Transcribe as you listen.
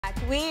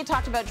we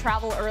talked about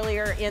travel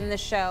earlier in the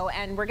show,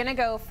 and we're going to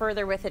go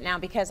further with it now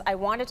because I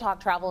want to talk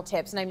travel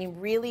tips, and I mean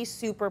really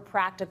super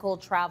practical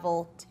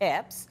travel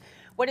tips.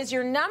 What is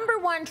your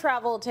 #1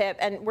 travel tip?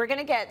 And we're going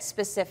to get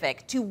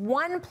specific to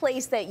one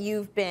place that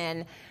you've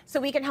been so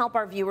we can help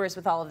our viewers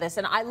with all of this.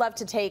 And I love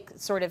to take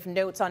sort of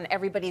notes on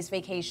everybody's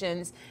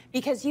vacations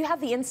because you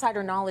have the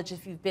insider knowledge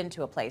if you've been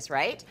to a place,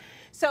 right?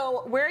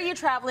 So where are you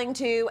traveling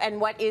to and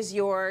what is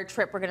your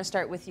trip? We're going to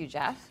start with you,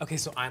 Jeff. Okay,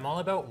 so I'm all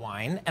about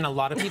wine, and a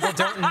lot of people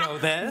don't know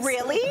this.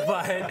 Really?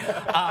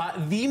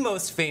 But the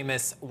most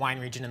famous wine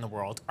region in the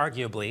world,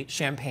 arguably,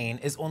 Champagne,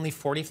 is only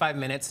 45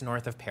 minutes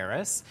north of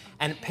Paris.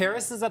 And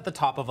Paris is at the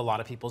top of a lot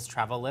of people's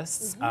travel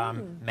lists.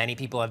 Many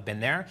people have been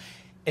there.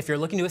 If you're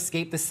looking to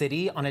escape the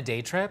city on a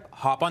day trip,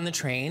 hop on the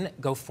train,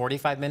 go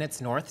 45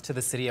 minutes north to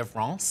the city of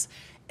Reims.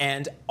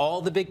 And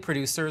all the big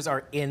producers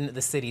are in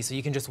the city, so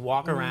you can just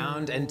walk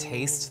around and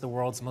taste the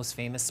world's most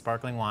famous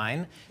sparkling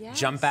wine,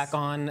 jump back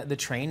on the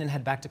train and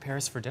head back to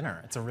Paris for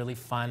dinner. It's a really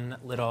fun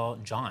little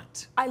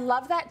jaunt. I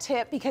love that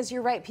tip because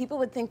you're right. People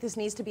would think this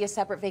needs to be a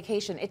separate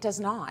vacation. It does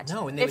not.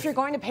 No, and if you're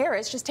going to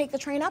Paris, just take the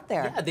train up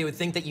there. Yeah, they would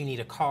think that you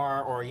need a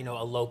car or, you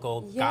know, a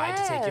local guide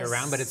to take you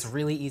around, but it's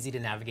really easy to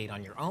navigate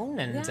on your own.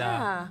 And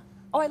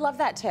oh, I love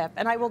that tip,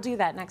 and I will do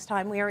that next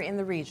time we are in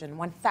the region,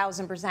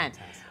 1,000%.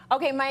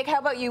 Okay, Mike, how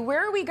about you?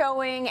 Where are we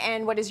going,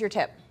 and what is your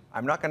tip?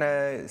 I'm not going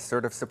to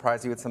sort of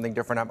surprise you with something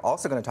different. I'm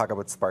also going to talk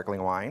about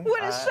sparkling wine.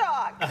 What a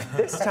shock!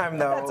 This time,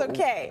 though, that's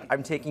okay.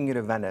 I'm taking you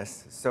to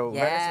Venice. So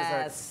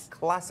Venice is a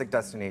classic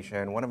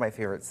destination, one of my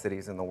favorite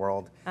cities in the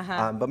world.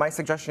 But my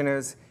suggestion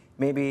is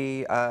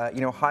maybe,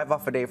 you know, hive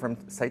off a day from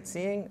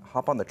sightseeing,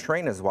 hop on the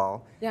train as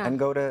well, and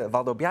go to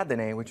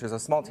Valdobbiadene, which is a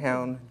small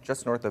town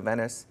just north of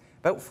Venice,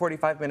 about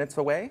 45 minutes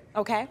away.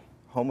 Okay.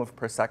 Home of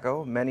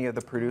Prosecco. Many of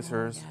the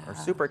producers are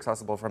super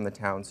accessible from the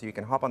town, so you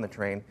can hop on the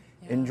train,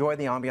 enjoy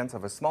the ambience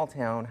of a small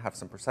town, have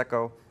some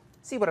Prosecco,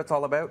 see what it's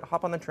all about,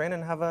 hop on the train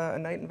and have a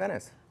night in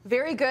Venice.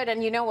 Very good,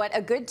 and you know what?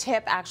 A good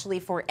tip actually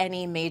for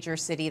any major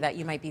city that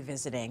you might be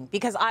visiting,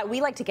 because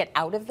we like to get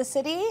out of the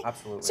city.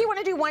 Absolutely. So you want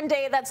to do one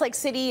day that's like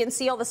city and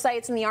see all the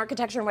sights and the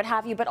architecture and what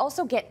have you, but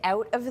also get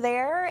out of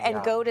there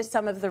and go to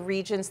some of the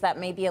regions that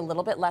may be a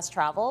little bit less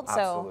traveled.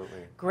 Absolutely. So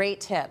great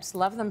tips.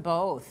 Love them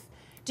both.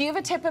 Do you have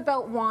a tip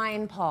about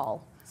wine,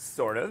 Paul?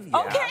 Sort of, yeah.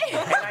 Okay.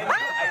 And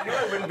I knew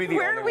I wouldn't be the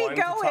only one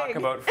to talk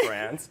about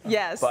France.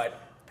 Yes. But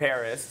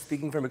Paris,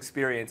 speaking from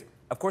experience,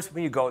 of course,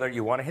 when you go there,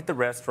 you want to hit the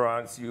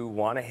restaurants, you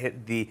want to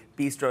hit the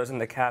bistros and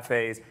the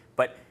cafes,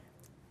 but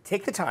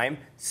take the time,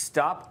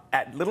 stop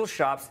at little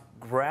shops,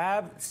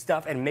 grab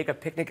stuff, and make a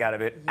picnic out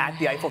of it at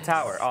the Eiffel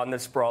Tower on the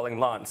sprawling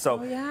lawn. So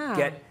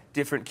get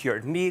different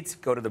cured meats,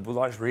 go to the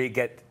boulangerie,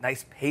 get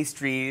nice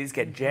pastries,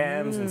 get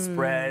jams and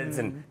spreads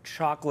and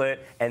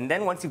chocolate, and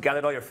then once you've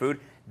gathered all your food,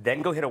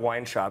 then go hit a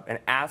wine shop and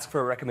ask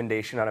for a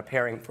recommendation on a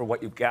pairing for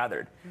what you've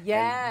gathered.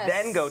 Yes. And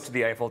then go to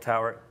the Eiffel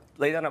Tower,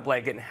 lay down a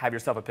blanket, and have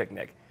yourself a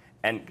picnic.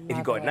 And if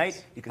you go at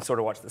night, you can sort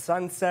of watch the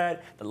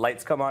sunset, the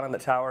lights come on the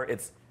tower,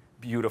 it's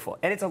beautiful.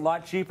 And it's a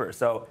lot cheaper,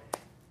 so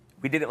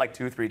we did it like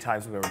 2 or 3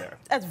 times when we were there.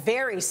 That's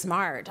very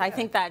smart. I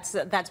think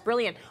that's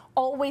brilliant.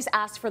 Always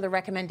ask for the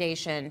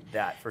recommendation.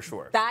 That, for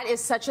sure. That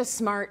is such a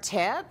smart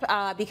tip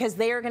because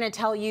they are going to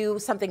tell you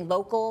something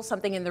local,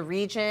 something in the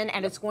region,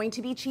 and it's going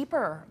to be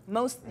cheaper.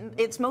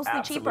 It's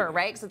mostly cheaper,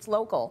 right? Because it's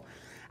local.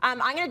 I'm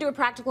going to do a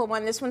practical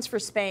one. This one's for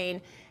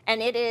Spain,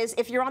 and it is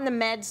if you're on the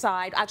Med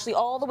side, actually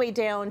all the way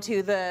down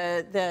to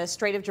the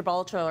Strait of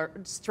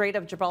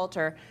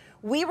Gibraltar.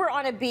 We were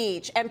on a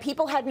beach and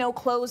people had no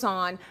clothes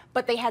on,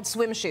 but they had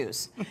swim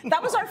shoes.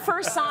 That was our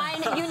first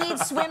sign. You need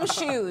swim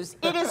shoes.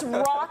 It is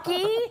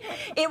rocky.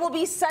 It will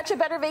be such a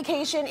better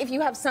vacation if you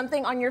have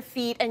something on your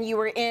feet and you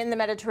were in the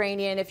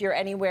Mediterranean, if you're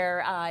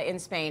anywhere in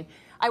Spain.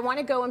 I want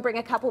to go and bring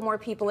a couple more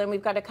people in.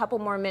 We've got a couple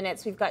more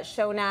minutes. We've got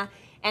Shoana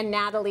and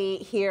Natalie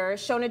here.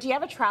 Shoana, do you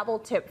have a travel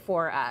tip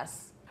for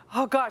us?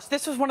 Oh gosh,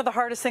 this was one of the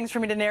hardest things for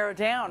me to narrow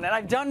down, and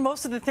I've done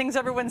most of the things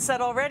everyone said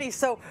already,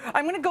 so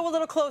I'm going to go a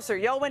little closer.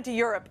 Y'all went to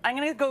Europe. I'm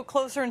going to go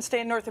closer and stay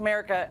in North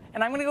America,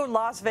 and I'm going to go to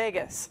Las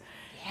Vegas.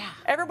 Yeah.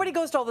 Everybody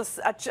goes to all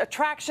the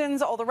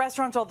attractions, all the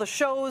restaurants, all the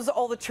shows,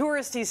 all the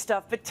touristy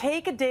stuff, but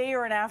take a day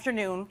or an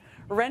afternoon,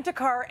 rent a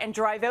car, and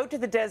drive out to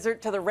the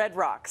desert to the Red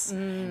Rocks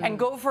and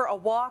go for a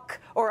walk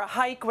or a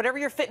hike, whatever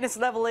your fitness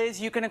level is,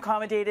 you can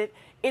accommodate it.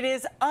 It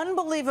is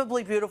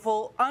unbelievably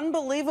beautiful,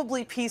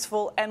 unbelievably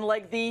peaceful, and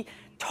like the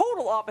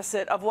total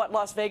opposite of what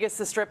Las Vegas,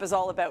 the Strip, is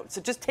all about.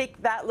 So just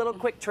take that little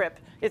quick trip.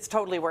 It's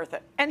totally worth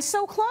it. And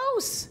so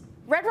close.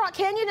 Red Rock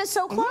Canyon is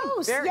so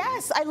close.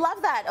 Yes, I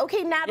love that.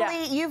 Okay,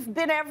 Natalie, you've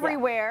been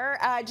everywhere.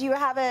 Do you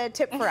have a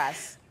tip for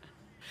us?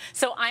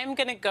 So I'm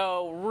going to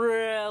go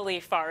really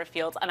far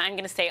afield, and I'm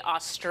going to say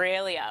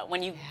Australia.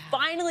 When you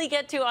finally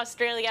get to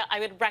Australia, I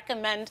would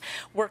recommend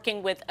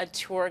working with a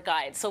tour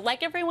guide. So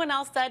like everyone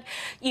else said,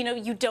 you know,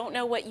 you don't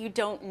know what you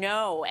don't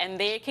know, and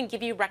they can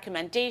give you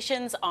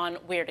recommendations on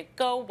where to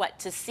go, what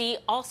to see.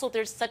 Also,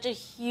 there's such a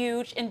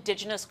huge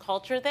indigenous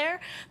culture there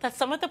that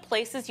some of the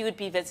places you would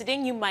be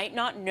visiting, you might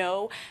not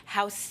know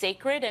how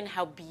sacred and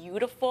how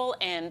beautiful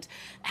and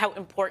how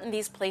important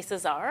these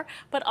places are,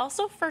 but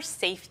also for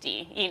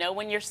safety. You know,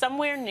 when you're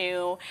somewhere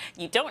new,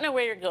 you don't know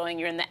where you're going,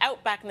 you're in the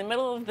outback in the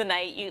middle of the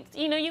night,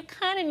 you know, you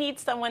kind of need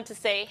someone to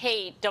say,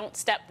 hey, don't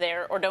step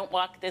there or don't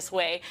walk this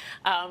way,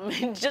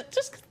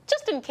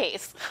 just in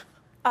case.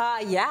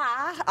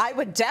 Yeah, I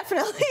would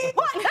definitely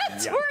want a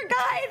tour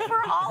guide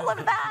for all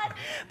of that.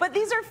 But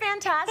these are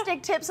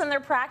fantastic tips, and they're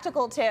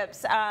practical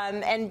tips.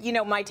 And, you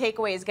know, my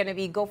takeaway is going to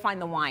be go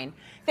find the wine.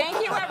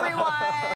 Thank you, everyone.